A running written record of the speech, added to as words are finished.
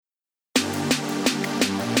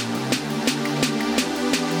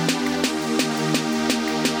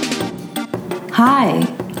Hi,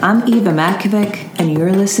 I'm Eva Makovic, and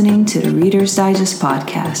you're listening to the Reader's Digest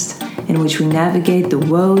podcast, in which we navigate the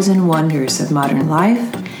woes and wonders of modern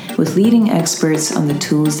life with leading experts on the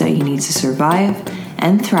tools that you need to survive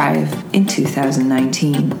and thrive in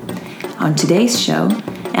 2019. On today's show,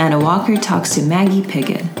 Anna Walker talks to Maggie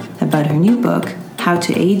Piggott about her new book, How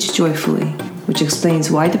to Age Joyfully, which explains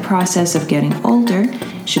why the process of getting older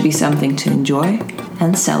should be something to enjoy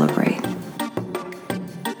and celebrate.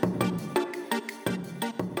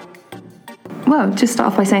 Well, just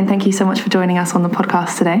start off by saying thank you so much for joining us on the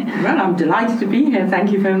podcast today. Well, I'm delighted to be here.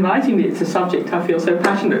 Thank you for inviting me. It's a subject I feel so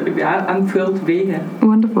passionately about. I'm thrilled to be here.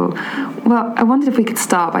 Wonderful. Well, I wondered if we could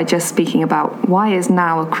start by just speaking about why is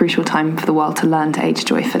now a crucial time for the world to learn to age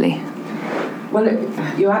joyfully? Well,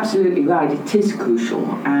 you're absolutely right. It is crucial,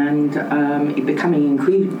 and it's becoming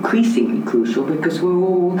increasingly crucial because we're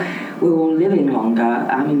all living longer.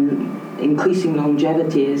 I mean, increasing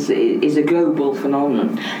longevity is a global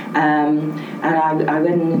phenomenon. And I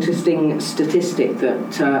read an interesting statistic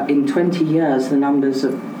that in 20 years the numbers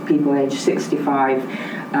of people aged 65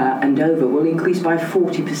 and over will increase by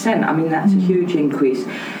 40%. I mean, that's a huge increase.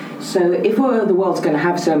 So if the world's going to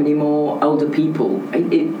have so many more older people,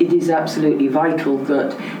 it is absolutely vital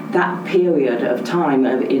that that period of time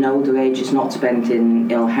in older age is not spent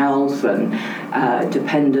in ill health and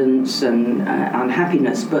dependence and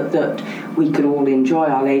unhappiness, but that we can all enjoy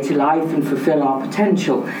our later life and fulfill our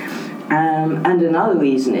potential. And another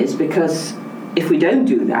reason is because if we don't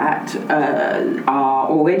do that, our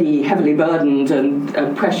already heavily burdened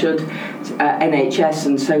and pressured NHS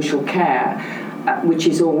and social care, which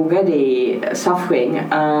is already suffering,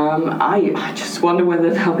 I just wonder whether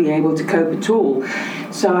they'll be able to cope at all.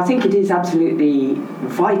 So I think it is absolutely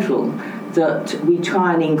vital that we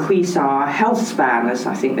try and increase our health span, as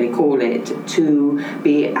I think they call it, to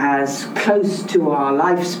be as close to our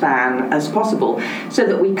lifespan as possible, so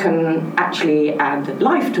that we can actually add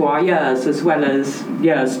life to our years as well as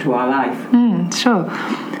years to our life. Sure.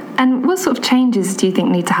 And what sort of changes do you think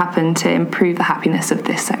need to happen to improve the happiness of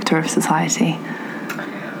this sector of society?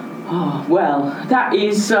 Oh, well, that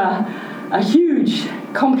is a huge,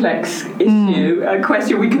 complex issue, a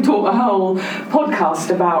question. We could talk a whole podcast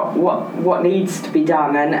about what needs to be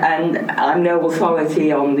done, and I'm no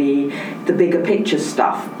authority on the bigger picture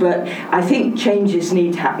stuff, but I think changes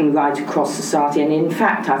need to happen right across society, and in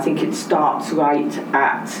fact I think it starts right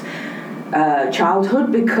at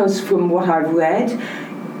childhood, because from what I've read,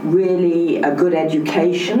 really a good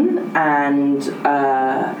education and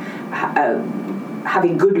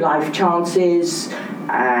having good life chances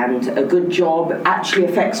and a good job actually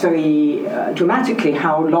affects very dramatically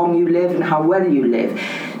how long you live and how well you live.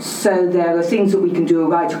 So there are things that we can do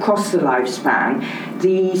right across the lifespan.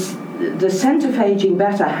 The Centre for Aging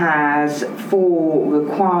Better has 4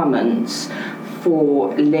 requirements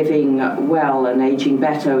for living well and aging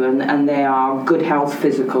better, and they are good health,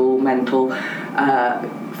 physical, mental,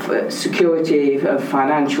 security of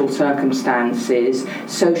financial circumstances,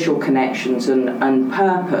 social connections, and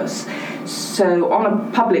purpose. So on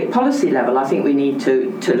a public policy level, I think we need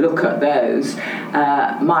to look at those.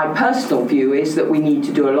 My personal view is that we need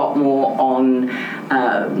to do a lot more on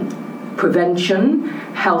prevention,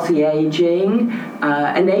 healthy aging,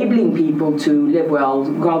 enabling people to live well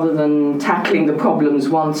rather than tackling the problems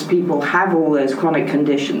once people have all those chronic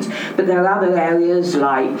conditions. But there are other areas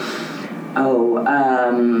like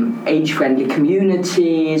age-friendly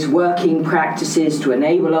communities, working practices to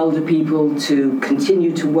enable older people to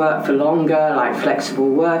continue to work for longer, like flexible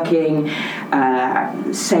working,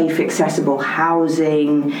 safe, accessible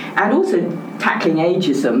housing, and also tackling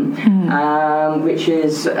ageism, which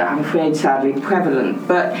is, I'm afraid, sadly prevalent.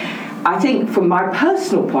 But I think from my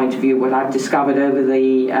personal point of view, what I've discovered over the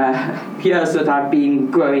years that I've been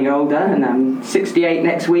growing older, and I'm 68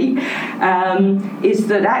 next week, is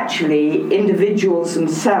that actually individuals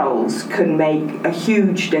themselves can make a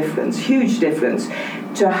huge difference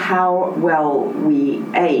to how well we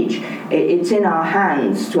age. It's in our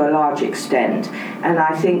hands to a large extent, and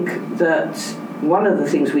I think that one of the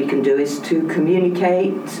things we can do is to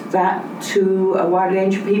communicate that to a wide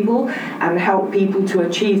range of people and help people to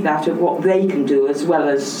achieve that of what they can do, as well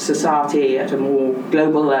as society at a more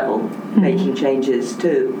global level, making changes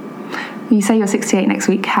too. You say you're 68 next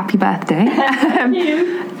week. Happy birthday. Thank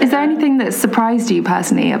you. Is there anything that surprised you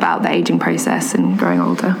personally about the aging process and growing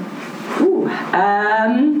older?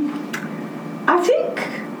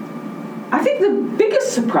 I think the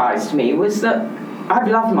biggest surprise to me was that I've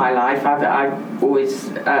loved my life. I've always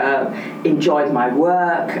enjoyed my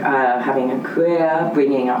work, having a career,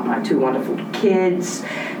 bringing up my 2 wonderful kids,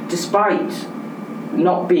 despite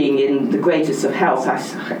not being in the greatest of health, I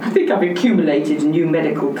think I've accumulated a new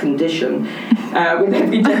medical condition with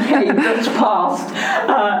every decade that's passed,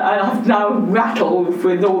 and I've now rattled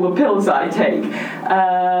with all the pills I take.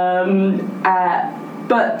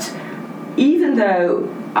 But even though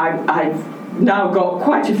I've now got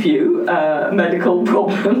quite a few medical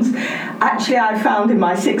problems, actually I found in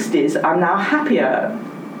my 60s I'm now happier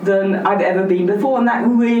than I've ever been before, and that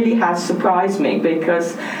really has surprised me,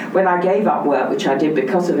 because when I gave up work, which I did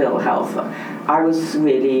because of ill health, I was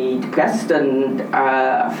really depressed and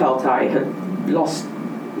felt I had lost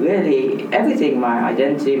really everything, my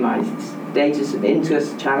identity, my status and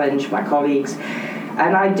interest, challenge, my colleagues,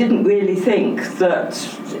 and I didn't really think that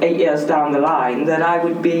 8 years down the line that I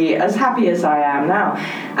would be as happy as I am now.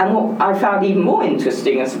 And what I found even more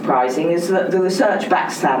interesting and surprising is that the research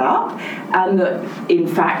backs that up, and that in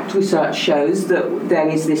fact research shows that there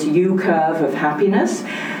is this U-curve of happiness,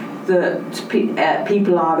 that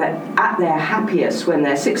people are at their happiest when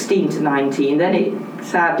they're 16 to 19, then it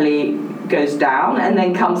sadly goes down and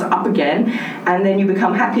then comes up again, and then you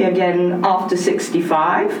become happy again after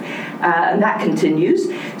 65, and that continues.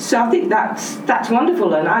 So I think that's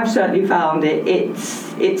wonderful, and I've certainly found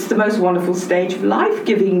it's the most wonderful stage of life,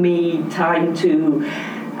 giving me time to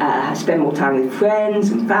spend more time with friends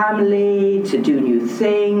and family, to do new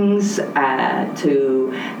things,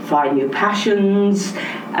 to find new passions.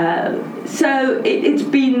 So it's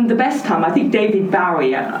been the best time. I think David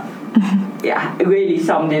Bowie really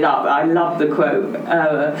summed it up. I love the quote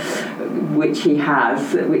which he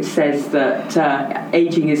has, which says that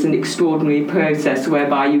aging is an extraordinary process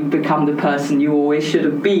whereby you become the person you always should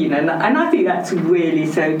have been, and I think that's really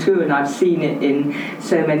so true, and I've seen it in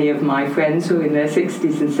so many of my friends who are in their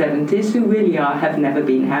 60s and 70s who really have never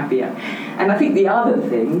been happier. And I think the other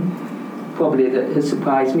thing probably that has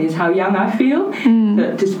surprised me is how young I feel,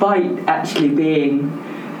 that despite actually being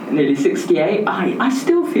nearly 68, I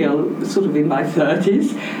still feel sort of in my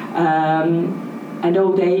 30s, and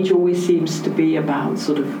old age always seems to be about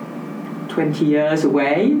sort of 20 years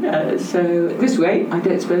away, so at this rate I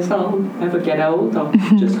don't suppose I'll ever get old. I'll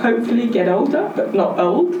just hopefully get older but not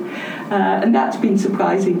old, and that's been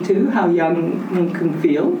surprising too, how young one can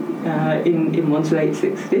feel in one's late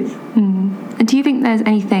 60s. And do you think there's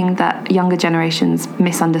anything that younger generations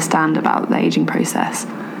misunderstand about the ageing process?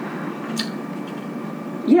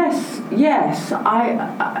 Yes.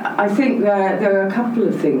 I think there are a couple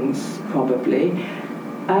of things probably.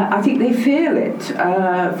 I think they feel it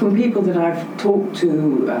from people that I've talked to,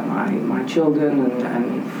 my children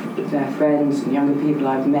and their friends and younger people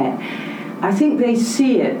I've met. I think they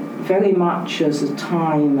see it very much as a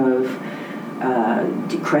time of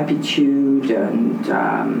decrepitude and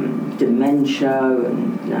dementia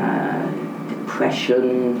and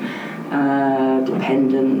depression,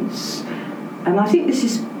 dependence. And I think this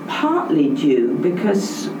is partly due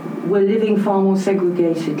because we're living far more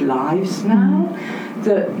segregated lives now.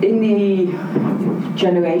 That in the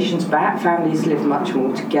generations back, families lived much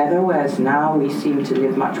more together, whereas now we seem to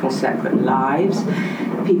live much more separate lives.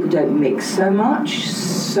 People don't mix so much,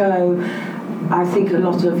 so I think a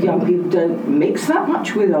lot of young people don't mix that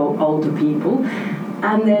much with older people.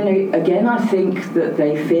 And then again, I think that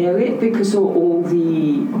they fear it because all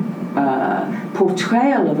the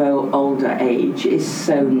portrayal of older age is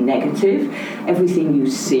so negative. Everything you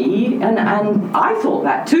see, and I thought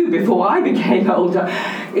that too before I became older.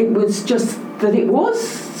 It was just that it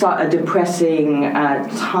was a depressing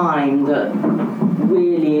time that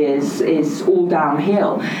really is all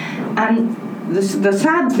downhill. And the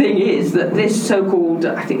sad thing is that this so-called,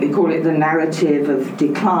 I think they call it the narrative of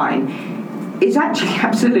decline, is actually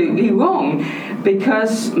absolutely wrong,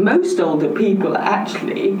 because most older people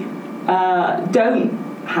actually don't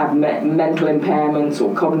have mental impairments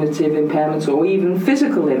or cognitive impairments or even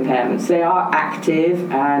physical impairments. They are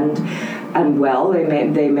active and well.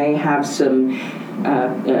 They may have some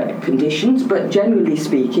conditions, but generally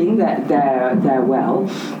speaking, they're well.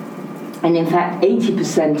 And in fact,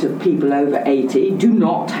 80% of people over 80 do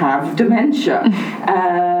not have dementia.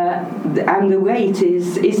 And the rate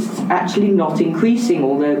is actually not increasing,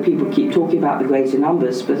 although people keep talking about the greater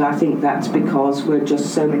numbers, but I think that's because we're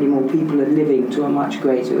just so many more people are living to a much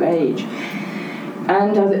greater age.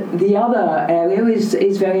 And the other area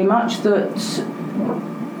is very much that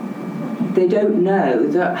they don't know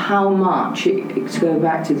that how much, to go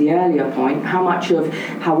back to the earlier point, how much of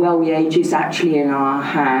how well we age is actually in our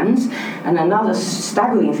hands. And another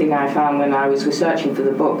staggering thing I found when I was researching for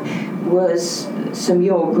the book was Sir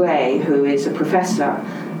Muir Gray, who is a professor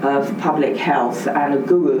of public health and a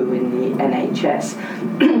guru in the NHS.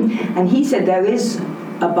 And he said there is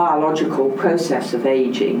a biological process of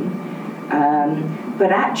aging,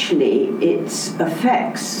 but actually its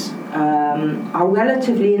effects are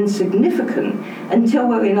relatively insignificant until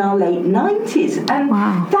we're in our late 90s. And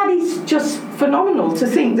that is just phenomenal to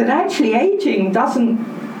think that actually aging doesn't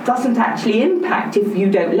actually impact if you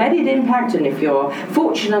don't let it impact, and if you're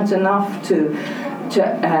fortunate enough to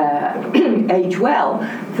age well,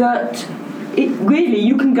 that it really,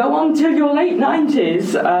 you can go on till your late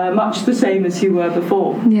 90s much the same as you were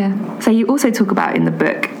before. Yeah. So you also talk about in the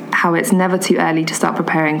book how it's never too early to start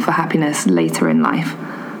preparing for happiness later in life.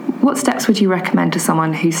 What steps would you recommend to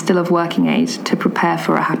someone who's still of working age to prepare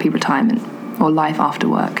for a happy retirement or life after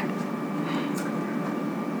work?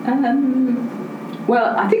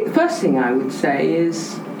 Well, I think the first thing I would say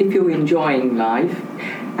is if you're enjoying life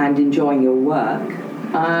and enjoying your work,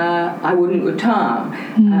 I wouldn't retire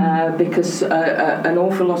because an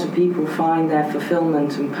awful lot of people find their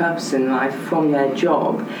fulfillment and purpose in life from their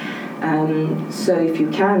job. So if you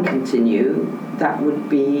can continue, that would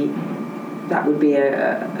be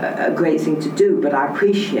a great thing to do. But I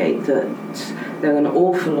appreciate that there are an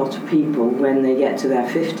awful lot of people when they get to their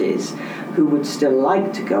 50s who would still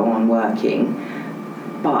like to go on working,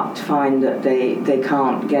 but find that they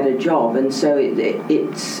can't get a job, and so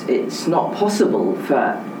it's not possible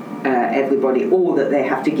for everybody, or that they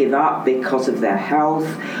have to give up because of their health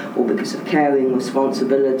or because of caring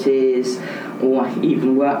responsibilities or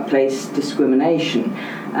even workplace discrimination.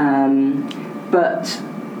 But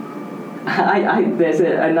there's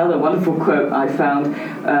another wonderful quote I found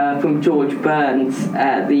from George Burns,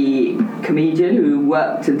 the comedian who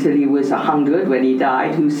worked until he was 100 when he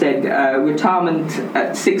died, who said, retirement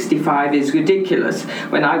at 65 is ridiculous.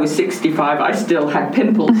 When I was 65, I still had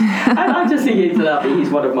pimples. And I just think he's lovely.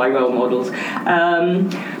 He's one of my role models.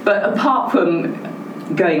 But apart from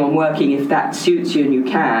going on working, if that suits you and you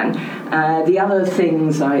can, the other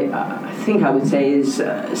things I think I would say is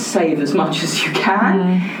save as much as you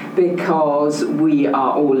can, because we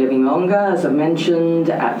are all living longer, as I mentioned.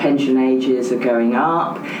 Pension ages are going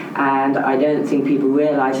up, and I don't think people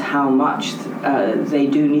realise how much they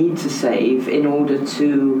do need to save in order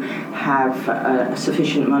to have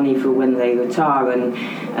sufficient money for when they retire. And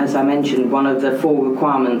as I mentioned, one of the 4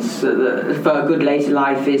 requirements for a good later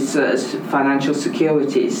life is financial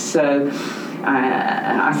security. So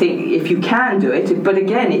I think if you can do it, but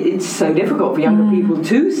again, it's so difficult for younger people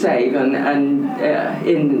to save and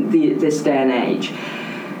in this day and age.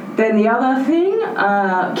 Then the other thing,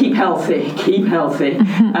 keep healthy.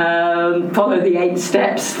 Follow the 8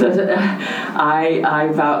 steps that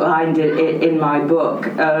I've outlined in my book,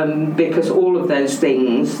 because all of those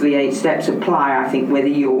things, the 8 steps, apply, I think, whether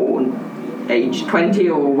you're aged 20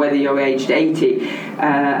 or whether you're aged 80,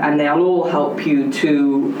 and they'll all help you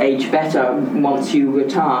to age better once you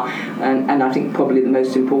retire. And I think probably the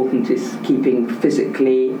most important is keeping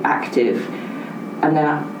physically active. And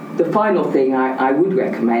the final thing I would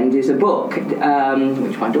recommend is a book,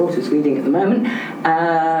 which my daughter's reading at the moment,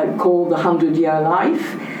 called The 100-Year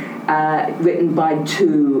Life, written by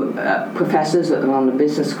 2 professors at the London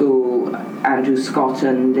Business School, Andrew Scott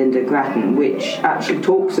and Linda Grattan, which actually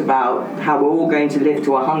talks about how we're all going to live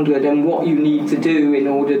to 100 and what you need to do in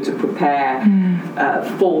order to prepare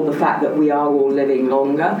for the fact that we are all living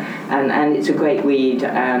longer. And it's a great read,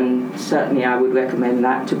 and certainly I would recommend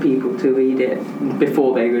that to people to read it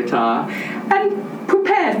before they retire. And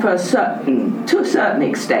prepare to a certain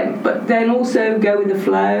extent, but then also go with the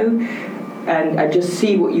flow. And just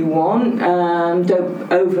see what you want.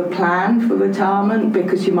 Don't over-plan for retirement,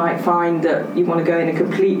 because you might find that you want to go in a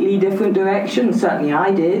completely different direction. Certainly I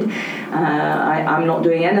did. I'm not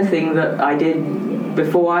doing anything that I did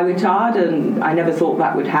before I retired, and I never thought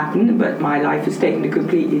that would happen, but my life has taken a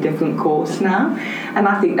completely different course now. And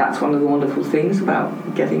I think that's one of the wonderful things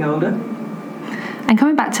about getting older. And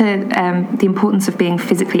coming back to the importance of being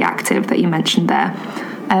physically active that you mentioned there,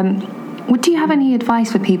 do you have any advice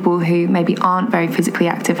for people who maybe aren't very physically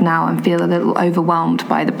active now and feel a little overwhelmed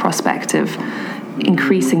by the prospect of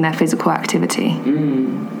increasing their physical activity?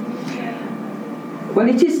 Well,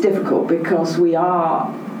 it is difficult because we are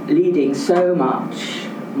leading so much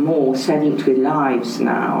more sedentary lives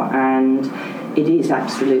now, and it is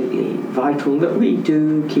absolutely vital that we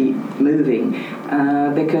do keep moving,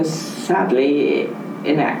 because sadly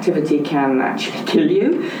inactivity can actually kill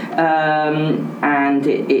you, and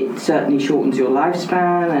it certainly shortens your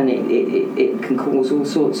lifespan, and it can cause all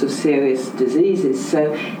sorts of serious diseases.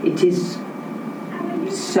 So it is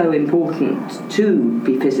so important to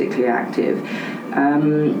be physically active.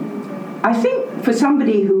 I think for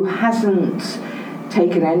somebody who hasn't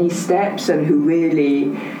taken any steps and who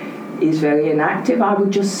really is very inactive, I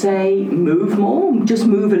would just say move more, just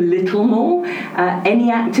move a little more.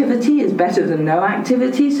 Any activity is better than no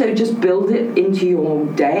activity, so just build it into your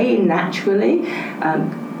day naturally.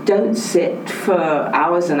 Don't sit for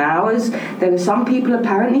hours and hours. There are some people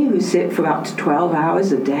apparently who sit for up to 12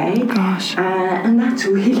 hours a day. Gosh. And that's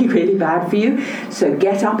really, really bad for you. So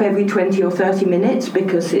get up every 20 or 30 minutes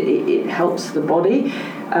because it helps the body.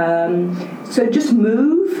 So just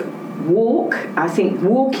move, walk. I think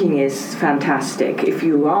walking is fantastic. If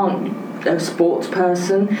you aren't a sports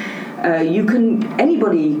person,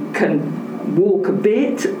 anybody can walk a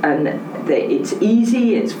bit, and it's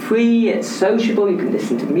easy, it's free, it's sociable. You can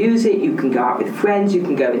listen to music, you can go out with friends, you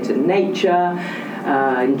can go into nature,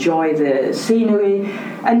 enjoy the scenery,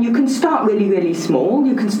 and you can start really, really small.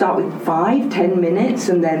 You can start with 5-10 minutes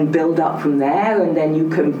and then build up from there, and then you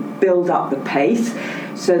can build up the pace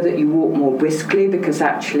so that you walk more briskly, because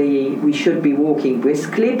actually we should be walking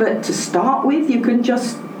briskly, but to start with you can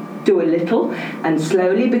just do a little and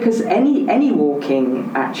slowly, because any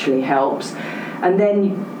walking actually helps. And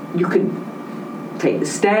then you could take the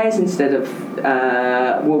stairs instead of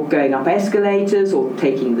going up escalators or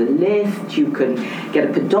taking the lift. You can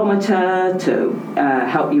get a pedometer to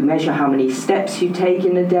help you measure how many steps you take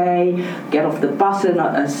in a day. Get off the bus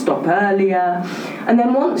and stop earlier. And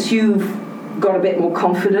then once you've got a bit more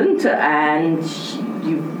confident and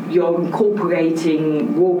you're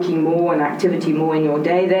incorporating walking more and activity more in your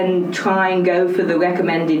day, then try and go for the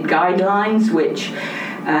recommended guidelines, which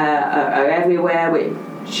are everywhere,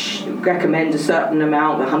 which recommend a certain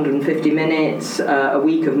amount, 150 minutes a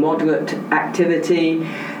week of moderate activity,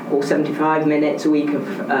 or 75 minutes a week of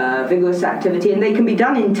vigorous activity, and they can be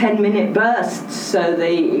done in 10-minute bursts, so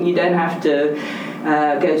you don't have to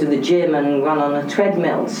go to the gym and run on a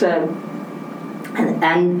treadmill. So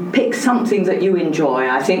and pick something that you enjoy.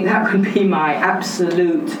 I think that would be my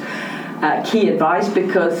absolute key advice,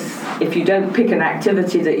 because if you don't pick an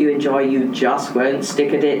activity that you enjoy, you just won't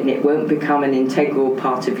stick at it, and it won't become an integral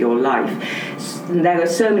part of your life. And there are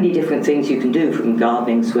so many different things you can do, from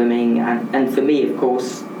gardening, swimming, and for me, of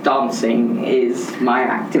course, dancing is my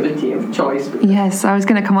activity of choice. Yes, I was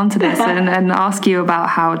going to come on to this and ask you about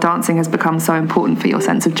how dancing has become so important for your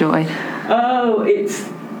sense of joy. Oh, it's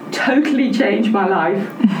totally changed my life.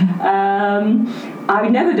 I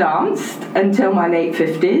never danced until my late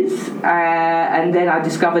 50s, and then I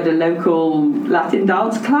discovered a local Latin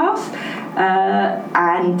dance class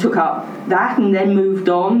and took up that, and then moved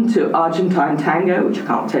on to Argentine tango, which I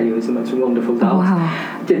can't tell you is the most wonderful dance. Oh,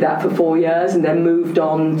 wow. Did that for 4 years, and then moved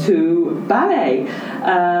on to ballet.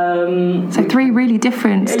 So 3 really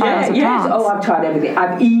different styles of dance. Oh, I've tried everything.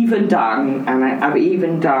 I've even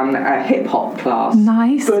done a hip hop class.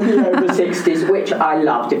 Nice. For the over 60s, which I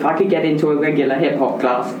loved. If I could get into a regular hip hop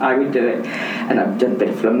class, I would do it. And I've done a bit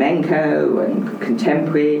of flamenco and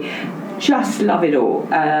contemporary. Just love it all.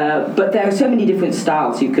 But there are so many different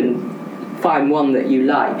styles. You can find one that you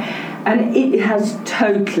like. And it has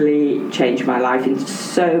totally changed my life in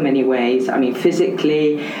so many ways. I mean,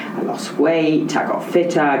 physically, I lost weight, I got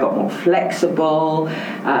fitter, I got more flexible,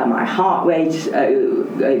 my heart rate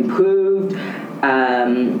improved.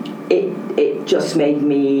 It just made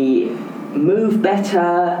me move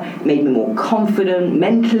better, made me more confident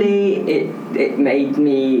mentally. It made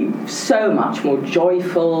me so much more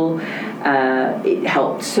joyful. It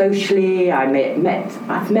helped socially.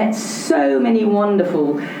 I've met so many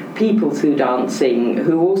wonderful people through dancing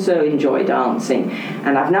who also enjoy dancing,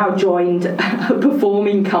 and I've now joined a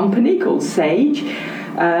performing company called Sage.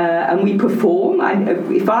 And we perform.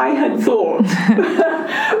 If I had thought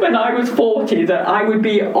when I was 40 that I would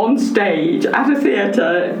be on stage at a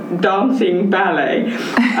theatre dancing ballet,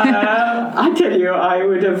 I tell you, I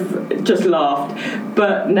would have just laughed.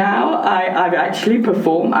 But now I've actually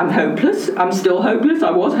performed. I'm hopeless. I'm still hopeless.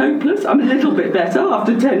 I was hopeless. I'm a little bit better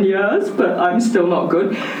after 10 years, but I'm still not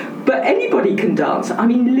good. But anybody can dance. I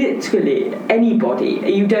mean, literally anybody.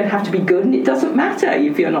 You don't have to be good, and it doesn't matter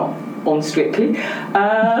if you're not on Strictly.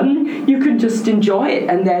 You can just enjoy it.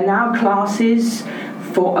 And there are now classes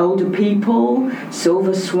for older people,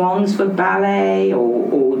 Silver Swans for ballet,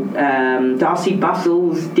 or Darcy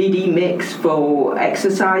Bustle's Didi Mix for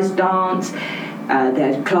exercise dance.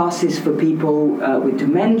 There are classes for people with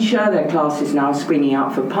dementia. There are classes now springing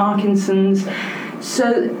up for Parkinson's.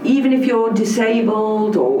 So even if you're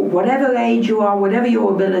disabled or whatever age you are, whatever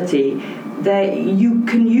your ability, you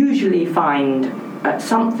can usually find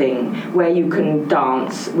something where you can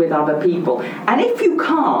dance with other people. And if you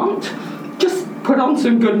can't, just put on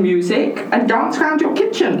some good music and dance around your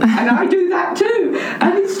kitchen. And I do that too.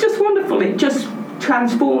 And it's just wonderful. It just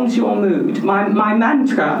transforms your mood. My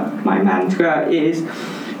mantra is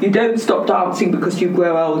you don't stop dancing because you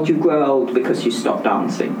grow old because you stop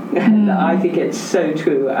dancing. And I think it's so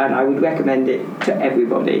true, and I would recommend it to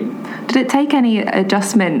everybody. Did it take any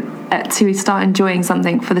adjustment to start enjoying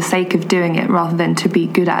something for the sake of doing it rather than to be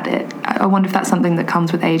good at it? I wonder if that's something that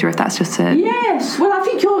comes with age, or if that's just a... Yes, well, I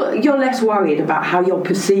think you're less worried about how you're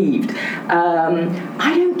perceived.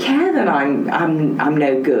 I don't care that I'm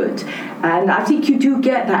no good, and I think you do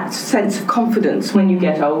get that sense of confidence when you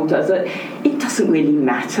get older that it doesn't really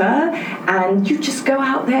matter, and you just go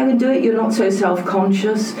out there and do it. You're not so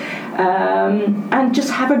self-conscious, and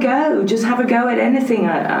just have a go. Just have a go at anything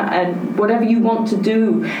and whatever you want to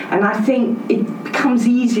do. And I think it becomes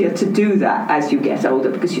easier to do that as you get older,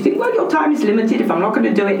 because you think, well, your time is limited. If I'm not going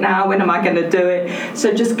to do it now, when am I going to do it?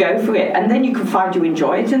 So just go for it, and then you can find you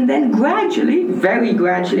enjoy it, and then gradually, very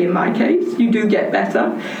gradually in my case, you do get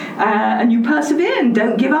better, and you persevere and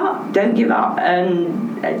don't give up,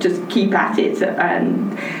 and just keep at it,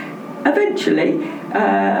 and eventually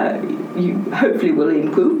you hopefully will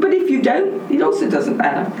improve. But if you don't, it also doesn't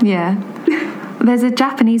matter. Yeah. There's a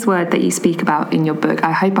Japanese word that you speak about in your book.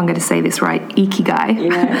 I hope I'm going to say this right. Ikigai.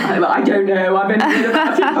 Yeah, I don't know. I've only read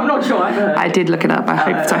about it. I'm not sure I've heard. I did look it up.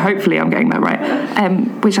 So hopefully I'm getting that right.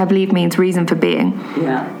 Which I believe means reason for being.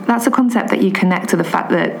 Yeah. That's a concept that you connect to the fact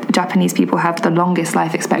that Japanese people have the longest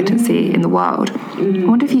life expectancy in the world. I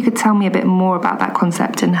wonder if you could tell me a bit more about that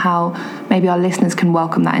concept and how maybe our listeners can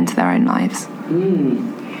welcome that into their own lives.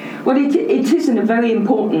 Well, it isn't a very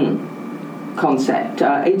important concept.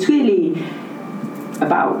 It's really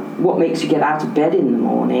about what makes you get out of bed in the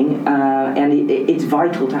morning, and it's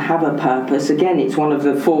vital to have a purpose. Again, it's one of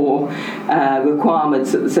the 4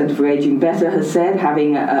 requirements that the Centre for Aging Better has said,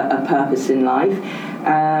 having a purpose in life.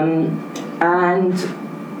 And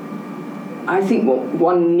I think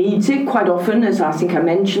one needs it quite often, as I think I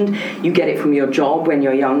mentioned. You get it from your job when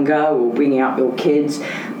you're younger, or bringing up your kids,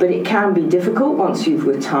 but it can be difficult once you've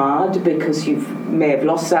retired, because you may have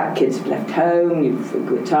lost that, kids have left home, you've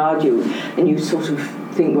retired, and you sort of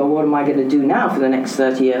think, well, what am I going to do now for the next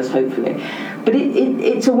 30 years, hopefully? But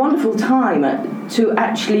it's a wonderful time to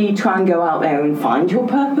actually try and go out there and find your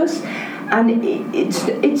purpose, and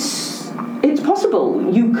it's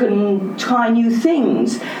possible. You can try new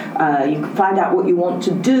things. You can find out what you want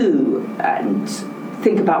to do and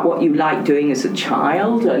think about what you like doing as a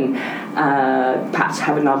child, and perhaps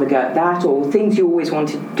have another go at that, or things you always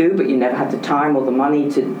wanted to do but you never had the time or the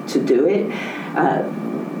money to do it.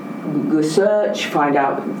 Research, find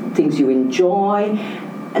out things you enjoy.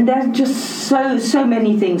 And there's just so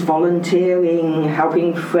many things: volunteering,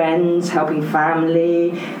 helping friends, helping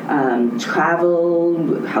family,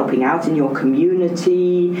 travel, helping out in your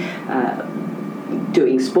community,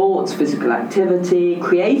 doing sports, physical activity,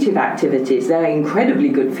 creative activities. They're incredibly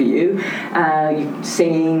good for you.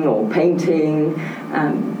 Singing or painting.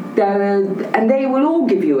 And they will all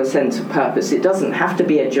give you a sense of purpose. It doesn't have to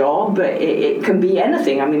be a job, but it can be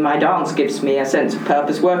anything. I mean, my dance gives me a sense of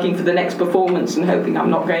purpose, working for the next performance and hoping I'm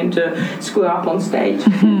not going to screw up on stage.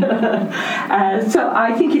 So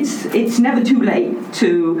I think it's never too late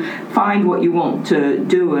to find what you want to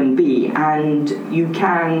do and be, and you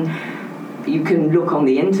can look on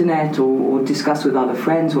the internet or discuss with other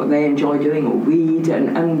friends what they enjoy doing, or read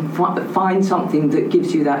and find something that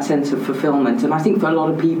gives you that sense of fulfillment. And I think for a lot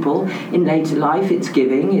of people in later life, it's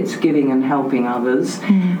giving and helping others,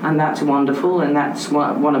 and that's wonderful. And that's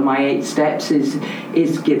one of my 8 steps is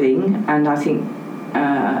giving. And I think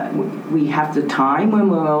we have the time when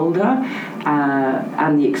we're older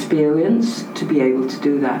and the experience to be able to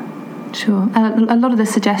do that. Sure. A lot of the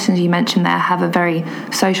suggestions you mentioned there have a very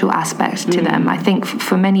social aspect to them. I think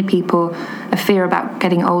for many people, a fear about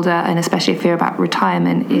getting older, and especially a fear about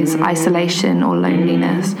retirement, is isolation or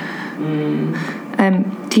loneliness.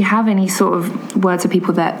 Do you have any sort of words for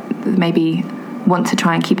people that maybe want to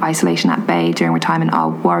try and keep isolation at bay during retirement, are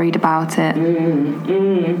worried about it?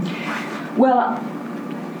 Well,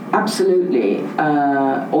 absolutely.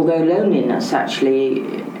 Although loneliness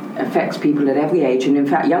actually affects people at every age, and in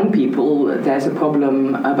fact young people, there's a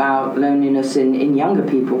problem about loneliness in younger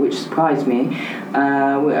people, which surprised me.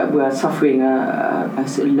 We're suffering a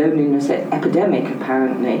loneliness epidemic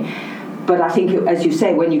apparently. But I think, as you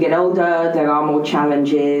say, when you get older, there are more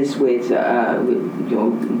challenges with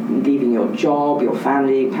your leaving your job, your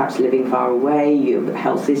family, perhaps living far away, you have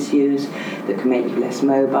health issues that can make you less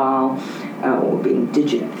mobile, or being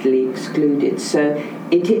digitally excluded.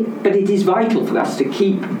 But it is vital for us to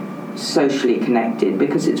keep socially connected,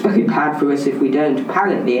 because it's very bad for us if we don't.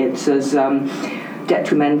 Apparently, it's as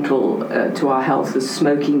detrimental to our health as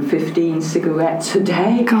smoking 15 cigarettes a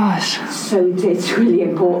day. Gosh. So it's really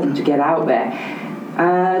important to get out there.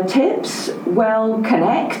 Tips, well,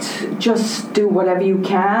 connect. Just do whatever you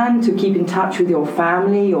can to keep in touch with your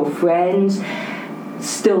family, your friends.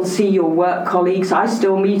 Still see your work colleagues. I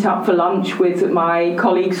still meet up for lunch with my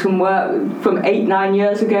colleagues from work from 8-9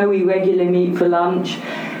 years ago. We regularly meet for lunch.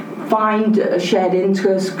 Find shared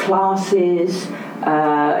interest classes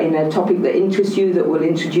in a topic that interests you, that will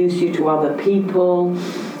introduce you to other people.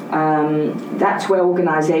 That's where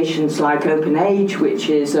organisations like Open Age, which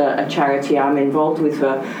is a charity I'm involved with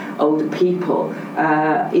for older people,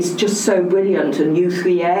 is just so brilliant. And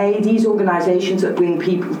U3A, these organisations that bring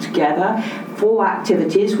people together for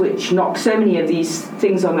activities which knock so many of these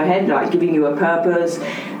things on the head, like giving you a purpose,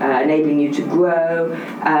 enabling you to grow,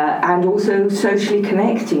 and also socially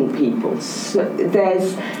connecting people. So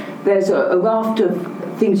there's a raft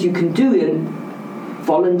of things you can do in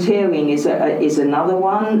volunteering is another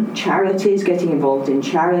one. Charities, getting involved in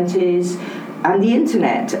charities, and the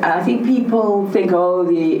internet. I think people think, oh,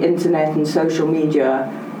 the internet and social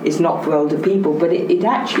media is not for older people, but it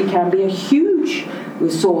actually can be a huge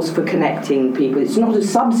resource for connecting people. It's not a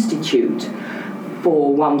substitute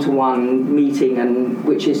for one-to-one meeting, and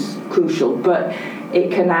which is crucial, but it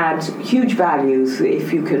can add huge values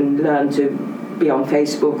if you can learn to be on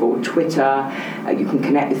Facebook or Twitter. You can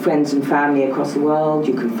connect with friends and family across the world.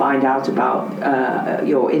 You can find out about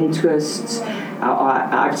your interests.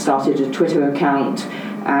 I've started a Twitter account,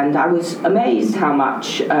 and I was amazed how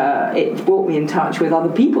much it brought me in touch with other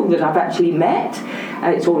people that I've actually met.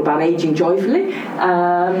 It's all about aging joyfully,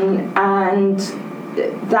 and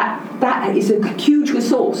that is a huge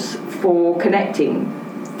resource for connecting.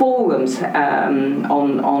 Forums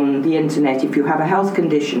on the internet. If you have a health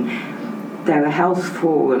condition, there are health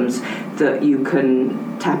forums that you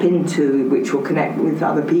can tap into, which will connect with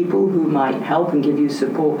other people who might help and give you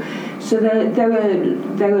support. So there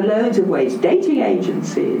are loads of ways. Dating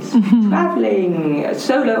agencies, traveling,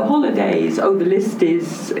 solo holidays. Oh, the list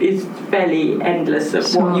is fairly endless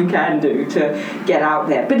of what you can do to get out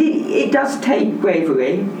there. But it does take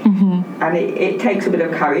bravery, and it takes a bit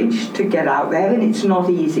of courage to get out there, and it's not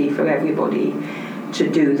easy for everybody to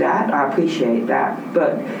do that. I appreciate that,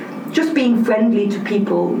 but just being friendly to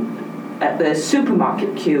people at the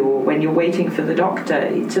supermarket queue or when you're waiting for the doctor,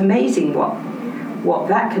 it's amazing what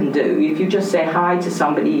that can do. If you just say hi to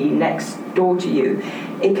somebody next door to you,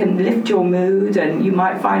 it can lift your mood and you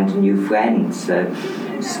might find a new friend. So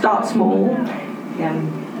start small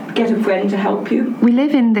and get a friend to help you. We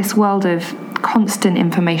live in this world of constant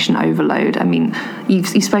information overload. I mean, you've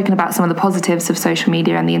spoken about some of the positives of social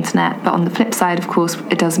media and the internet, but on the flip side, of course,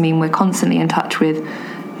 it does mean we're constantly in touch with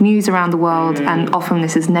news around the world, and often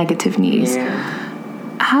this is negative news.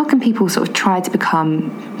 How can people sort of try to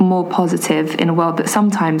become more positive in a world that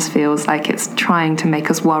sometimes feels like it's trying to make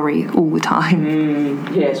us worry all the time?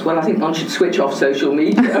 Yes, well, I think one should switch off social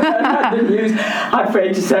media. The news, I'm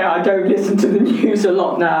afraid to say I don't listen to the news a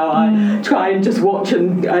lot now. I try and just watch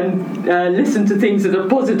and listen to things that are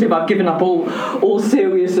positive. I've given up all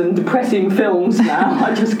serious and depressing films now.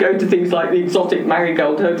 I just go to things like the exotic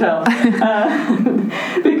Marigold Hotel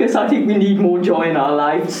because I think we need more joy in our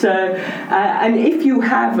lives. So, and if you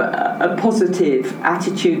have a positive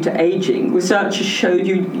attitude to aging, research has showed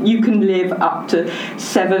you can live up to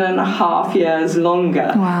 7.5 years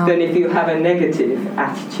longer than if you have a negative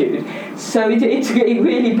attitude. So it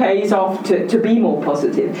really pays off to be more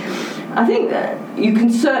positive. I think that you can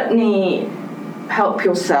certainly help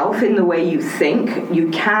yourself in the way you think. You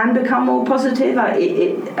can become more positive.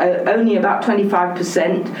 Only about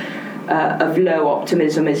 25% of low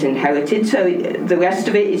optimism is inherited, so the rest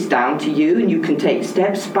of it is down to you, and you can take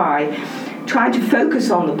steps by trying to focus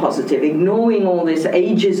on the positive, ignoring all this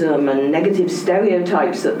ageism and negative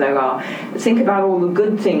stereotypes that there are. Think about all the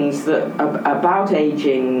good things that about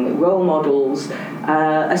aging, role models,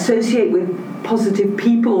 associate with positive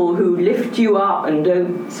people who lift you up and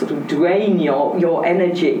don't sort of drain your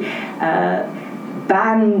energy.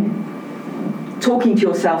 Ban talking to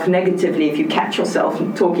yourself negatively. If you catch yourself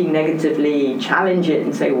talking negatively, challenge it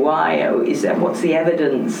and say, why? What's the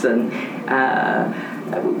evidence? And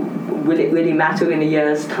will it really matter in a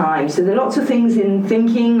year's time? So there are lots of things in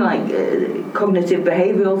thinking, like cognitive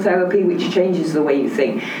behavioral therapy, which changes the way you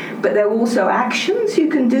think. But there are also actions you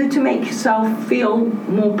can do to make yourself feel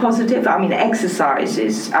more positive. I mean, exercise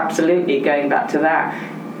is absolutely, going back to that,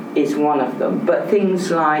 is one of them. But things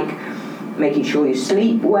like making sure you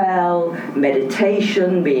sleep well,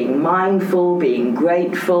 meditation, being mindful, being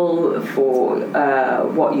grateful for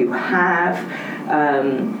what you have,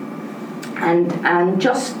 and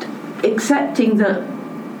just accepting that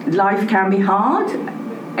life can be hard.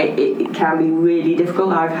 It can be really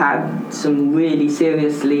difficult. I've had some really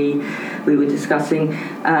seriously we were discussing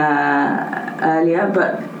earlier,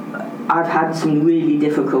 but I've had some really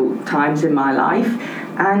difficult times in my life,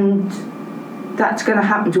 and that's going to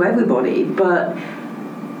happen to everybody, but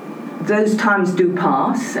those times do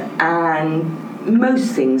pass, and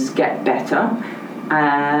most things get better.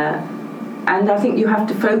 And I think you have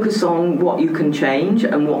to focus on what you can change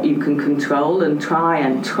and what you can control, and try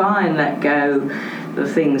and let go the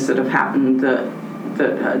things that have happened that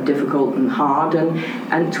are difficult and hard,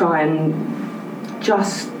 and try and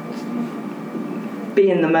just be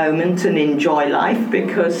in the moment and enjoy life,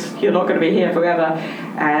 because you're not going to be here forever,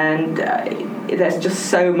 and there's just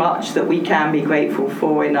so much that we can be grateful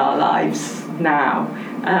for in our lives now,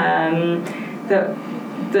 that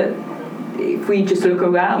if we just look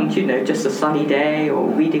around, just a sunny day or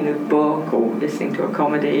reading a book or listening to a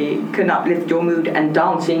comedy can uplift your mood, and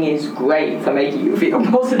dancing is great for making you feel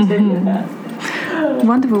positive.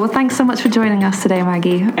 Wonderful. Well, thanks so much for joining us today,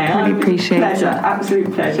 Maggie. Really appreciate it.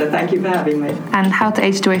 Absolute pleasure. Thank you for having me. And How to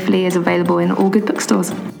Age Joyfully is available in all good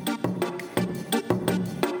bookstores.